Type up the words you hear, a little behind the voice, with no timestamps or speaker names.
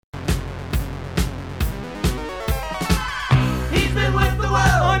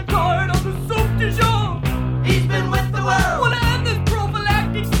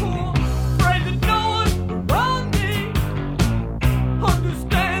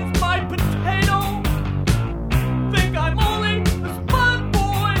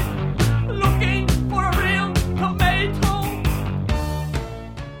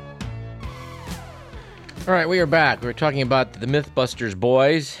All right, we are back. We're talking about the Mythbusters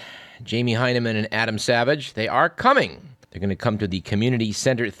boys, Jamie Hyneman and Adam Savage. They are coming. They're going to come to the Community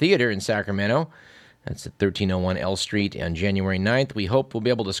Center Theater in Sacramento. That's at 1301 L Street on January 9th. We hope we'll be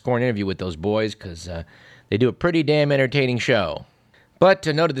able to score an interview with those boys because they do a pretty damn entertaining show. But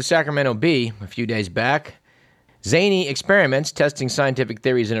to note at the Sacramento Bee a few days back, zany experiments testing scientific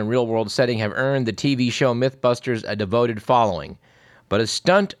theories in a real-world setting have earned the TV show Mythbusters a devoted following. But a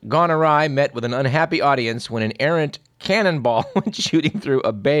stunt gone awry met with an unhappy audience when an errant cannonball went shooting through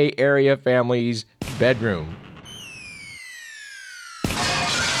a Bay Area family's bedroom.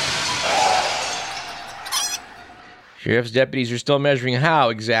 Sheriff's deputies are still measuring how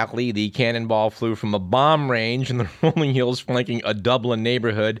exactly the cannonball flew from a bomb range in the rolling hills flanking a Dublin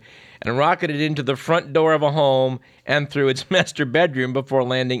neighborhood and rocketed into the front door of a home and through its master bedroom before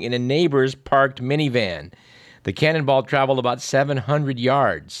landing in a neighbor's parked minivan. The cannonball traveled about 700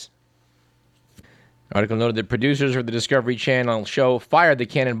 yards. The article noted that producers for the Discovery Channel show fired the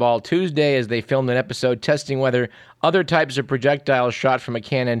cannonball Tuesday as they filmed an episode testing whether other types of projectiles shot from a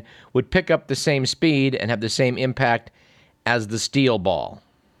cannon would pick up the same speed and have the same impact as the steel ball.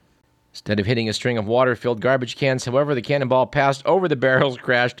 Instead of hitting a string of water-filled garbage cans, however, the cannonball passed over the barrels,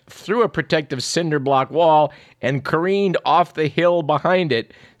 crashed through a protective cinder block wall, and careened off the hill behind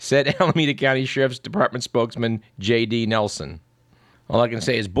it, said Alameda County Sheriff's Department spokesman J.D. Nelson. All I can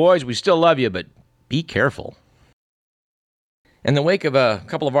say is, boys, we still love you, but be careful. In the wake of a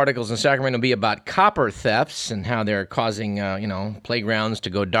couple of articles in Sacramento Bee about copper thefts and how they're causing, playgrounds to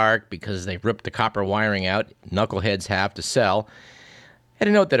go dark because they've ripped the copper wiring out, knuckleheads have to sell, I had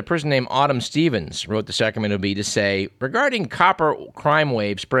to note that a person named Autumn Stevens wrote the Sacramento Bee to say, regarding copper crime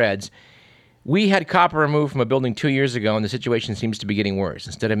wave spreads, we had copper removed from a building 2 years ago and the situation seems to be getting worse.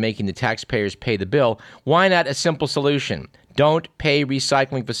 Instead of making the taxpayers pay the bill, why not a simple solution? Don't pay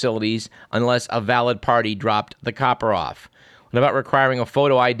recycling facilities unless a valid party dropped the copper off. What about requiring a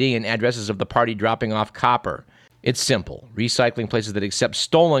photo ID and addresses of the party dropping off copper? It's simple. Recycling places that accept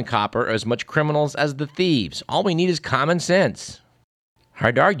stolen copper are as much criminals as the thieves. All we need is common sense.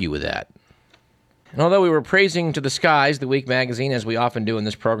 Hard to argue with that. And although we were praising to the skies the Week magazine, as we often do in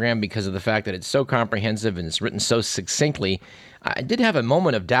this program because of the fact that it's so comprehensive and it's written so succinctly, I did have a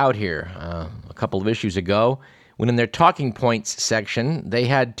moment of doubt here a couple of issues ago when in their talking points section, they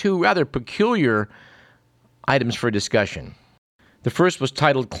had two rather peculiar items for discussion. The first was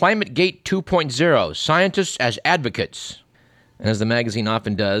titled ClimateGate 2.0, Scientists as Advocates. And as the magazine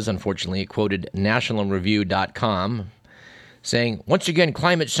often does, unfortunately, it quoted nationalreview.com, saying, once again,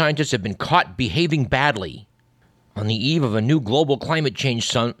 climate scientists have been caught behaving badly. On the eve of a new global climate change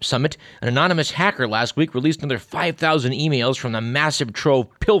summit, an anonymous hacker last week released another 5,000 emails from the massive trove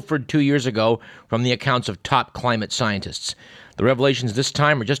pilfered 2 years ago from the accounts of top climate scientists. The revelations this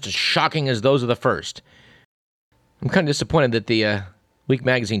time are just as shocking as those of the first. I'm kind of disappointed that the Week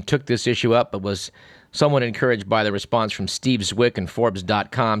magazine took this issue up, but was somewhat encouraged by the response from Steve Zwick and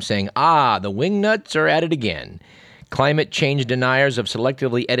Forbes.com saying, the wingnuts are at it again. Climate change deniers have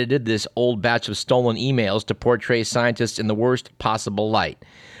selectively edited this old batch of stolen emails to portray scientists in the worst possible light.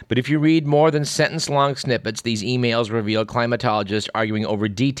 But if you read more than sentence-long snippets, these emails reveal climatologists arguing over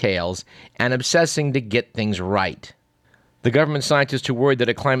details and obsessing to get things right. The government scientist who worried that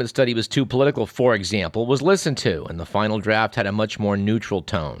a climate study was too political, for example, was listened to, and the final draft had a much more neutral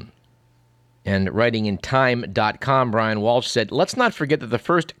tone. And writing in Time.com, Brian Walsh said, let's not forget that the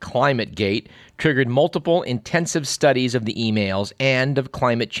first ClimateGate triggered multiple intensive studies of the emails and of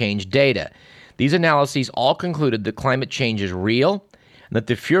climate change data. These analyses all concluded that climate change is real, and that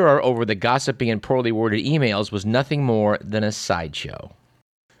the furor over the gossipy and poorly worded emails was nothing more than a sideshow.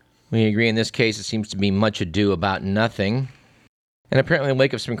 We agree in this case it seems to be much ado about nothing. And apparently in the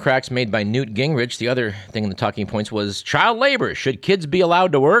wake of some cracks made by Newt Gingrich, the other thing in the talking points was child labor. Should kids be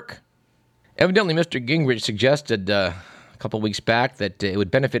allowed to work? Evidently, Mr. Gingrich suggested a couple of weeks back that it would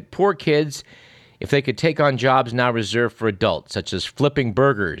benefit poor kids if they could take on jobs now reserved for adults, such as flipping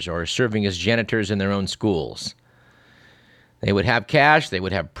burgers or serving as janitors in their own schools. They would have cash, they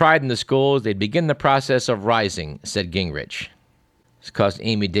would have pride in the schools, they'd begin the process of rising, said Gingrich. This caused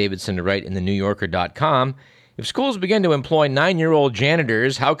Amy Davidson to write in the NewYorker.com, if schools begin to employ 9-year-old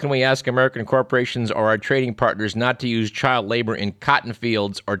janitors, how can we ask American corporations or our trading partners not to use child labor in cotton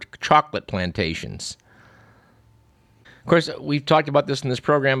fields or chocolate plantations? Of course, we've talked about this in this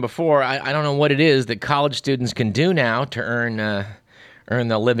program before. I don't know what it is that college students can do now to earn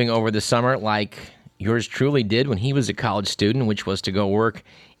the living over the summer like yours truly did when he was a college student, which was to go work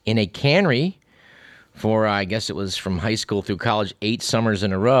in a cannery for, I guess it was from high school through college, 8 summers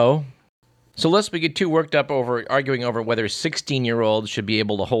in a row. So lest we get too worked up over arguing over whether 16-year-olds should be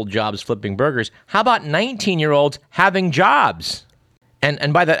able to hold jobs flipping burgers, how about 19-year-olds having jobs?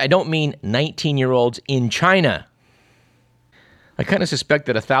 And by that, I don't mean 19-year-olds in China. I kind of suspect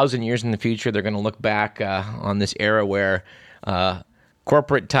that 1,000 years in the future, they're going to look back on this era where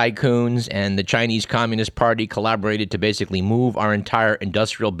corporate tycoons and the Chinese Communist Party collaborated to basically move our entire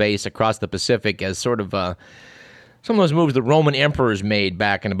industrial base across the Pacific as sort of some of those moves the Roman emperors made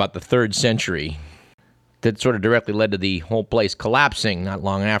back in about the 3rd century that sort of directly led to the whole place collapsing not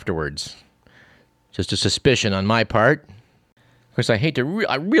long afterwards. Just a suspicion on my part. Of course, I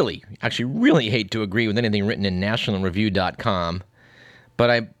really hate to agree with anything written in nationalreview.com,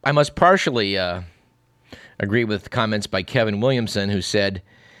 but I must partially agree with comments by Kevin Williamson, who said,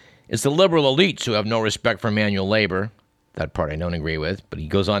 "It's the liberal elites who have no respect for manual labor." That part I don't agree with, but he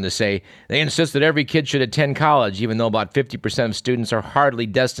goes on to say, "They insist that every kid should attend college, even though about 50% of students are hardly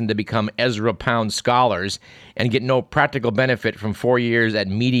destined to become Ezra Pound scholars and get no practical benefit from 4 years at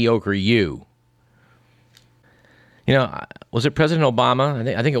mediocre U." You know, was it President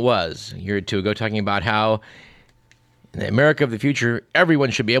Obama? I think it was, a year or two ago, talking about how in the America of the future,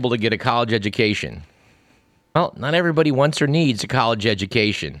 everyone should be able to get a college education. Well, not everybody wants or needs a college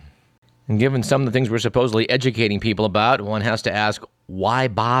education. And given some of the things we're supposedly educating people about, one has to ask, why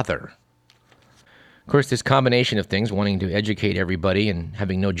bother? Of course, this combination of things, wanting to educate everybody and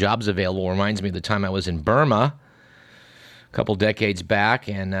having no jobs available, reminds me of the time I was in Burma a couple decades back,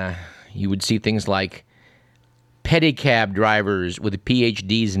 and you would see things like pedicab drivers with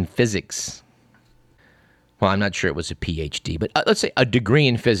PhDs in physics. Well, I'm not sure it was a PhD, but let's say a degree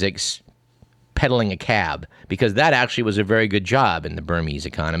in physics pedaling a cab, because that actually was a very good job in the Burmese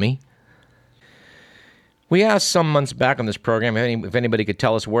economy. We asked some months back on this program if anybody could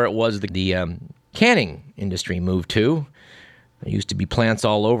tell us where it was the canning industry moved to. There used to be plants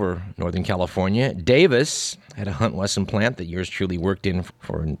all over Northern California. Davis had a Hunt Wesson plant that yours truly worked in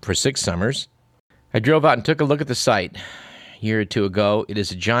for 6 summers. I drove out and took a look at the site a year or two ago. It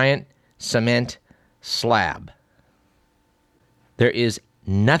is a giant cement slab. There is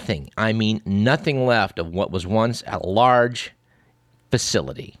nothing, I mean nothing left of what was once a large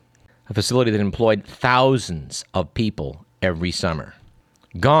facility. A facility that employed thousands of people every summer.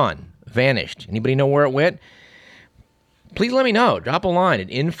 Gone, vanished. Anybody know where it went? Please let me know. Drop a line at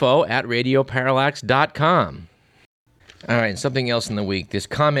info@radioparallax.com. All right, and something else in the week. This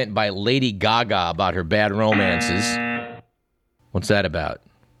comment by Lady Gaga about her bad romances. What's that about?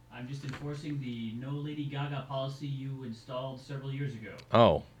 I'm just enforcing the no Lady Gaga policy you installed several years ago.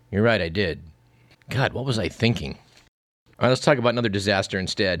 Oh, you're right, I did. God, what was I thinking? All right, let's talk about another disaster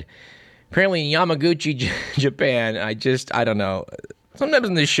instead. Apparently in Yamaguchi, Japan, I don't know. Sometimes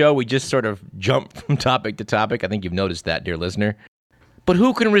in this show, we just sort of jump from topic to topic. I think you've noticed that, dear listener. But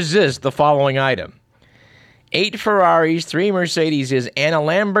who can resist the following item? 8 Ferraris, 3 Mercedeses, and a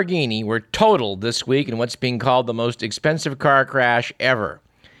Lamborghini were totaled this week in what's being called the most expensive car crash ever.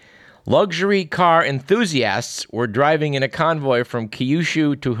 Luxury car enthusiasts were driving in a convoy from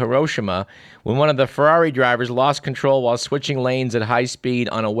Kyushu to Hiroshima when one of the Ferrari drivers lost control while switching lanes at high speed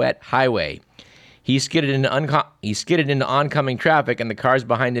on a wet highway. He skidded into oncoming traffic, and the cars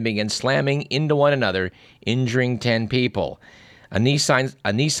behind him began slamming into one another, injuring 10 people. A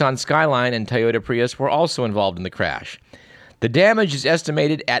Nissan Skyline and Toyota Prius were also involved in the crash. The damage is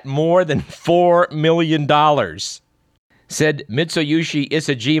estimated at more than $4 million. Said Mitsuyoshi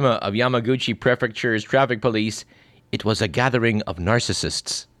Isajima of Yamaguchi Prefecture's traffic police, "It was a gathering of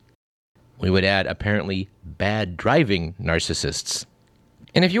narcissists." We would add, apparently, bad driving narcissists.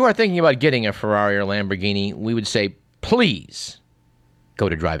 And if you are thinking about getting a Ferrari or Lamborghini, we would say, please go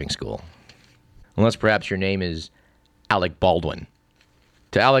to driving school. Unless perhaps your name is Alec Baldwin.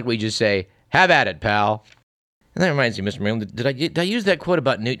 To Alec, we just say, have at it, pal. And that reminds me, Mr. Merlin, did I use that quote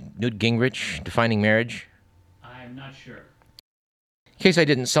about Newt Gingrich defining marriage? I'm not sure. In case I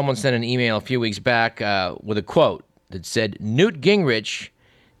didn't, someone sent an email a few weeks back with a quote that said, Newt Gingrich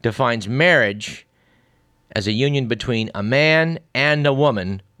defines marriage as a union between a man and a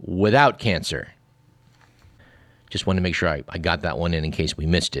woman without cancer. Just wanted to make sure I got that one in case we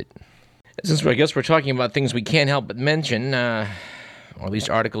missed it. Since I guess we're talking about things we can't help but mention, or at least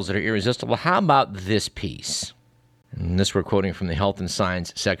articles that are irresistible, how about this piece? And this we're quoting from the Health and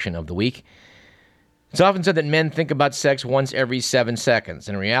Science section of the week. It's often said that men think about sex once every 7 seconds.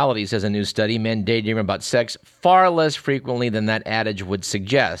 In reality, says a new study, men daydream about sex far less frequently than that adage would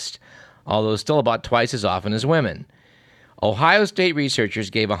suggest, although still about twice as often as women. Ohio State researchers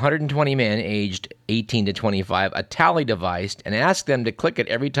gave 120 men aged 18 to 25 a tally device and asked them to click it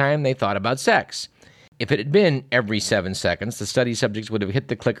every time they thought about sex. if it had been every 7 seconds, the study subjects would have hit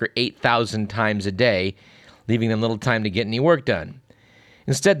the clicker 8,000 times a day, leaving them little time to get any work done.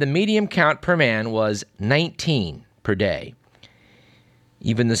 Instead, the median count per man was 19 per day.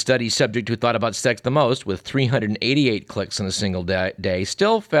 Even the study subject who thought about sex the most, with 388 clicks in a single day,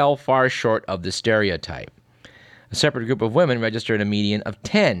 still fell far short of the stereotype. A separate group of women registered a median of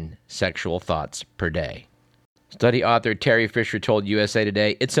 10 sexual thoughts per day. Study author Terry Fisher told USA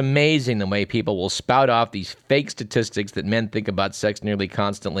Today, "It's amazing the way people will spout off these fake statistics that men think about sex nearly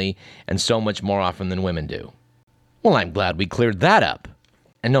constantly and so much more often than women do." Well, I'm glad we cleared that up.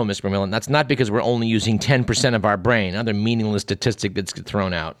 And no, Mr. McMillan, that's not because we're only using 10% of our brain, another meaningless statistic that's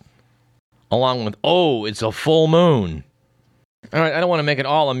thrown out. Along with, oh, it's a full moon. All right, I don't want to make it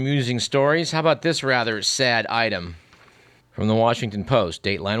all amusing stories. How about this rather sad item? From the Washington Post,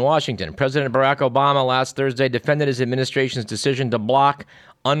 Dateline Washington. President Barack Obama last Thursday defended his administration's decision to block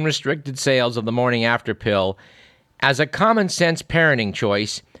unrestricted sales of the morning after pill as a common-sense parenting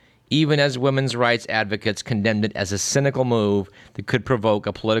choice, even as women's rights advocates condemned it as a cynical move that could provoke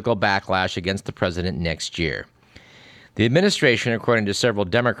a political backlash against the president next year. The administration, according to several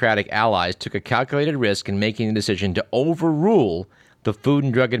Democratic allies, took a calculated risk in making the decision to overrule the Food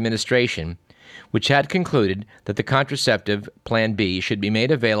and Drug Administration, which had concluded that the contraceptive Plan B should be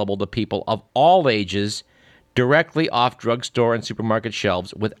made available to people of all ages directly off drugstore and supermarket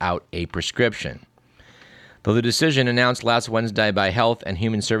shelves without a prescription. Though the decision announced last Wednesday by Health and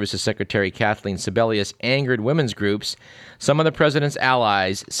Human Services Secretary Kathleen Sebelius angered women's groups, some of the president's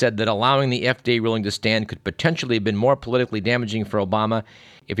allies said that allowing the FDA ruling to stand could potentially have been more politically damaging for Obama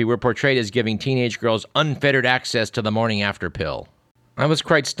if he were portrayed as giving teenage girls unfettered access to the morning after pill. I was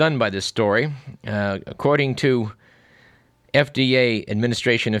quite stunned by this story. According to FDA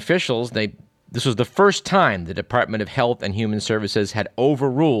administration officials, this was the first time the Department of Health and Human Services had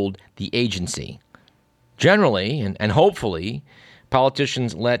overruled the agency. Generally, and hopefully,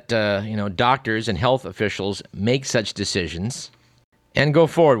 politicians let doctors and health officials make such decisions and go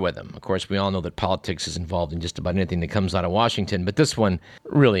forward with them. Of course, we all know that politics is involved in just about anything that comes out of Washington, but this one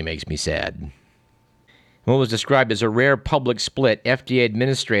really makes me sad. What was described as a rare public split, FDA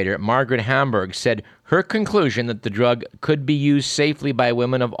Administrator Margaret Hamburg said her conclusion that the drug could be used safely by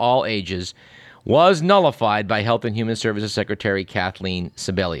women of all ages was nullified by Health and Human Services Secretary Kathleen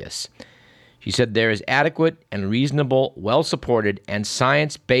Sebelius. She said there is adequate and reasonable, well-supported, and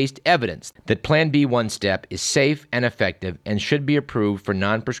science-based evidence that Plan B one-step is safe and effective and should be approved for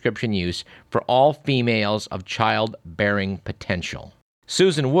non-prescription use for all females of childbearing potential.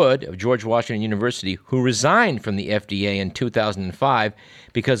 Susan Wood of George Washington University, who resigned from the FDA in 2005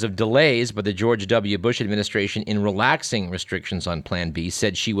 because of delays by the George W. Bush administration in relaxing restrictions on Plan B,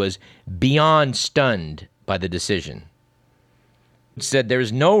 said she was beyond stunned by the decision. Said there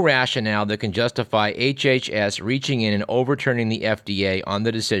is no rationale that can justify HHS reaching in and overturning the FDA on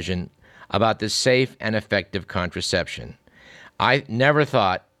the decision about this safe and effective contraception. I never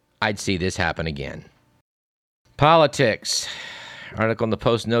thought I'd see this happen again. Politics. Article in the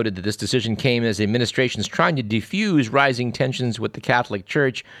Post noted that this decision came as the administration is trying to defuse rising tensions with the Catholic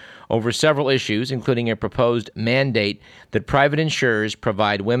Church over several issues, including a proposed mandate that private insurers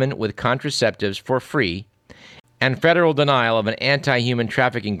provide women with contraceptives for free, and federal denial of an anti-human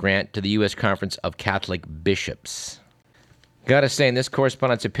trafficking grant to the U.S. Conference of Catholic Bishops. Gotta say, in this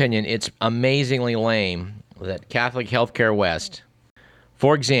correspondent's opinion, it's amazingly lame that Catholic Healthcare West,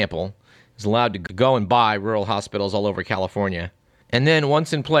 for example, is allowed to go and buy rural hospitals all over California, and then,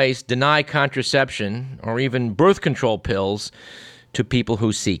 once in place, deny contraception or even birth control pills to people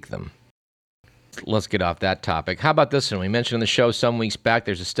who seek them. Let's get off that topic. How about this one? We mentioned on the show some weeks back,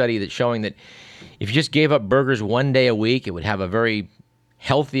 there's a study that's showing that if you just gave up burgers one day a week, it would have a very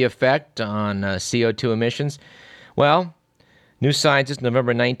healthy effect on CO2 emissions. Well, New Scientist,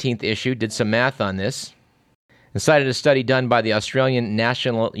 November 19th issue, did some math on this and cited a study done by the Australian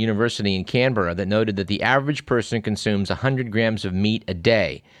National University in Canberra that noted that the average person consumes 100 grams of meat a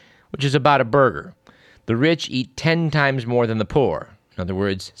day, which is about a burger. The rich eat 10 times more than the poor. In other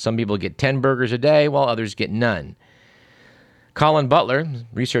words, some people get 10 burgers a day while others get none. Colin Butler,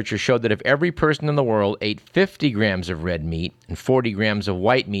 researchers showed that if every person in the world ate 50 grams of red meat and 40 grams of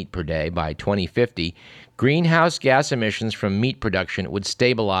white meat per day by 2050, greenhouse gas emissions from meat production would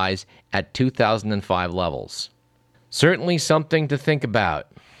stabilize at 2005 levels. Certainly something to think about.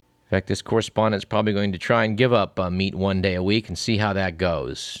 In fact, this correspondent's probably going to try and give up meat one day a week and see how that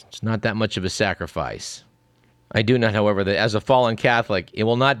goes. It's not that much of a sacrifice. I do note, however, that as a fallen Catholic, it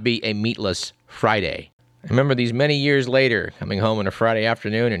will not be a meatless Friday. I remember these many years later, coming home on a Friday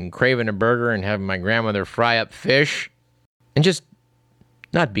afternoon and craving a burger and having my grandmother fry up fish and just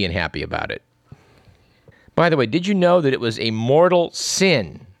not being happy about it. By the way, did you know that it was a mortal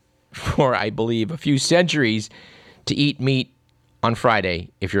sin for, I believe, a few centuries to eat meat on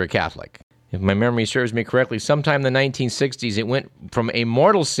Friday if you're a Catholic? If my memory serves me correctly, sometime in the 1960s, it went from a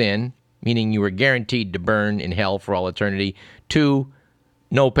mortal sin, meaning you were guaranteed to burn in hell for all eternity, to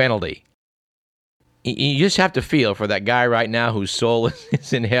no penalty. You just have to feel for that guy right now whose soul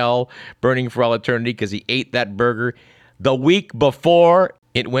is in hell, burning for all eternity because he ate that burger the week before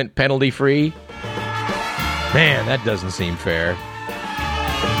it went penalty-free. Man, that doesn't seem fair.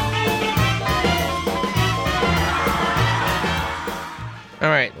 All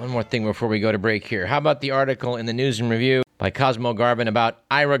right, one more thing before we go to break here. How about the article in the News and Review by Cosmo Garvin about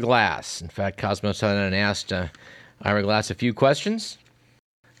Ira Glass? In fact, Cosmo sat down and asked Ira Glass a few questions.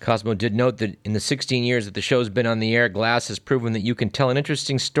 Cosmo did note that in the 16 years that the show's been on the air, Glass has proven that you can tell an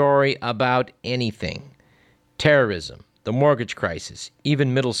interesting story about anything. Terrorism, the mortgage crisis,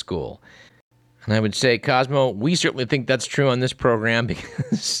 even middle school. And I would say, Cosmo, we certainly think that's true on this program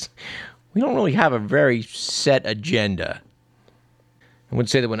because we don't really have a very set agenda. I would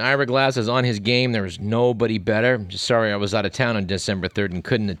say that when Ira Glass is on his game, there is nobody better. I'm just sorry I was out of town on December 3rd and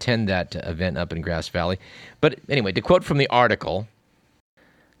couldn't attend that event up in Grass Valley. But anyway, to quote from the article,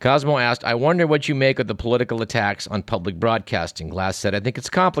 Cosmo asked, "I wonder what you make of the political attacks on public broadcasting." Glass said, "I think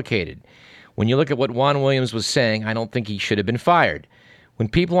it's complicated. When you look at what Juan Williams was saying, I don't think he should have been fired. When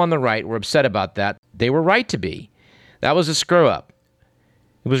people on the right were upset about that, they were right to be. That was a screw-up.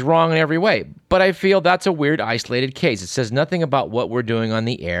 It was wrong in every way. But I feel that's a weird, isolated case. It says nothing about what we're doing on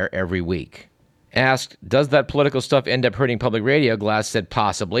the air every week." Asked, does that political stuff end up hurting public radio? Glass said,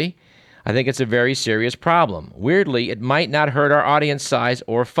 possibly. I think it's a very serious problem. Weirdly, it might not hurt our audience size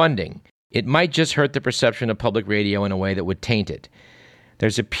or funding. It might just hurt the perception of public radio in a way that would taint it.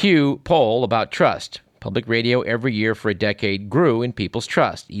 There's a Pew poll about trust. Public radio every year for a decade grew in people's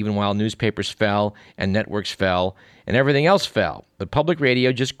trust, even while newspapers fell and networks fell and everything else fell. But public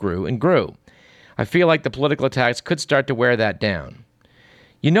radio just grew and grew. I feel like the political attacks could start to wear that down.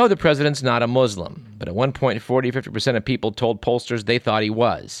 You know the president's not a Muslim, but at one point 40-50% of people told pollsters they thought he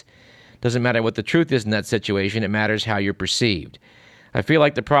was. Doesn't matter what the truth is in that situation, it matters how you're perceived. I feel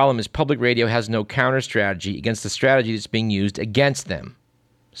like the problem is public radio has no counter strategy against the strategy that's being used against them.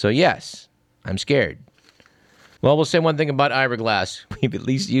 So yes, I'm scared. Well, we'll say one thing about Ira Glass. We've at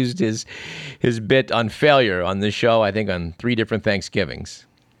least used his bit on failure on this show, I think, on 3 different Thanksgivings.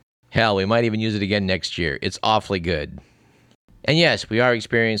 Hell, we might even use it again next year. It's awfully good. And yes, we are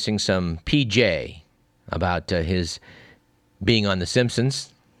experiencing some PJ about his being on The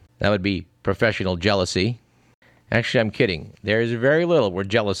Simpsons. That would be professional jealousy. Actually, I'm kidding. There is very little we're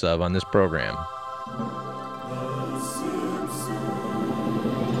jealous of on this program.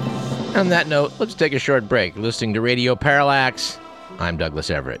 On that note, let's take a short break. Listening to Radio Parallax, I'm Douglas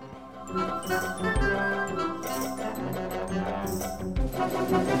Everett.